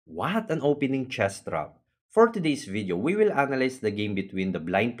What an opening chess trap. For today's video, we will analyze the game between the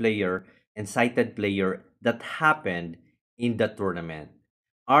blind player and sighted player that happened in the tournament.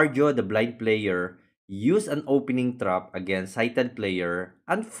 Arjo, the blind player, used an opening trap against sighted player.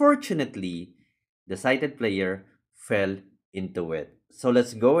 Unfortunately, the sighted player fell into it. So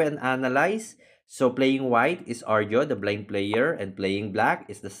let's go and analyze. So playing white is Arjo, the blind player, and playing black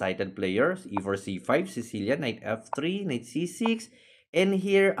is the sighted player. E4, C5, Sicilia, knight F3, knight C6, and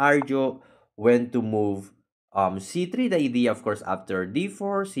here Arjo went to move C3. The idea, of course, after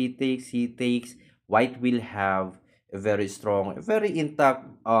D4, C takes, white will have a very strong, a very intact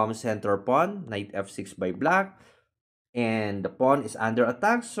center pawn, knight F6 by black, and the pawn is under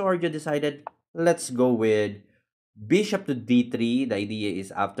attack. So Arjo decided, let's go with bishop to D3. The idea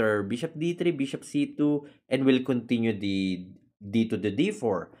is after bishop D3, bishop C2, and we'll continue the D to the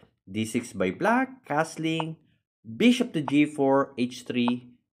D4. D6 by black, castling, bishop to G4, H3,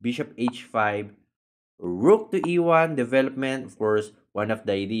 bishop H5, rook to E1, development. Of course, one of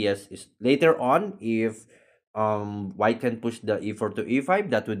the ideas is later on, if white can push the E4 to E5,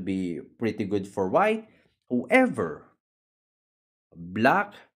 that would be pretty good for white. However,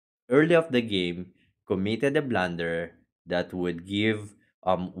 black early of the game committed a blunder that would give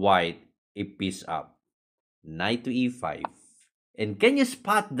white a piece up. Knight to E5. And can you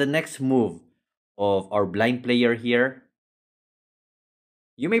spot the next move of our blind player here?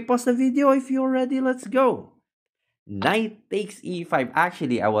 You may pause the video if you're ready. Let's go. Knight takes E5.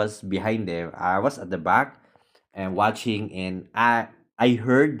 Actually, I was behind them. I was at the back and watching, and I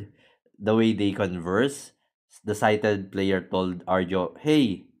heard the way they converse. The sighted player told Arjo,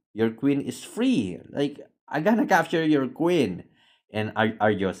 "Hey, your queen is free. Like, I gonna capture your queen." And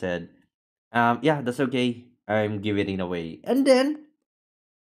Arjo said, yeah, that's okay. I'm giving it away." And then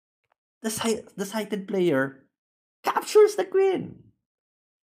the sighted player captures the queen.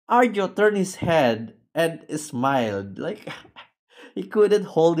 Arjo turned his head and smiled. Like, he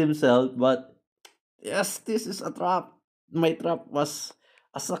couldn't hold himself, but yes, this is a trap. My trap was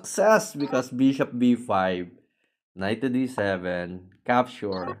a success because bishop b5, knight to d7,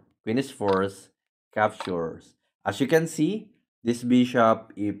 capture, queen is forced, captures. As you can see, this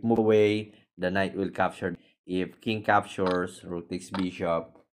bishop, if move away, the knight will capture. If king captures, rook takes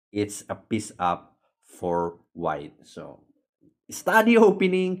bishop, it's a piece up for white. So study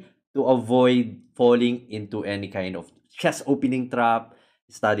opening to avoid falling into any kind of chess opening trap.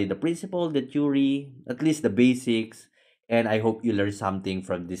 Study the principle, the theory, at least the basics, and I hope you learn something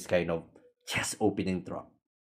from this kind of chess opening trap.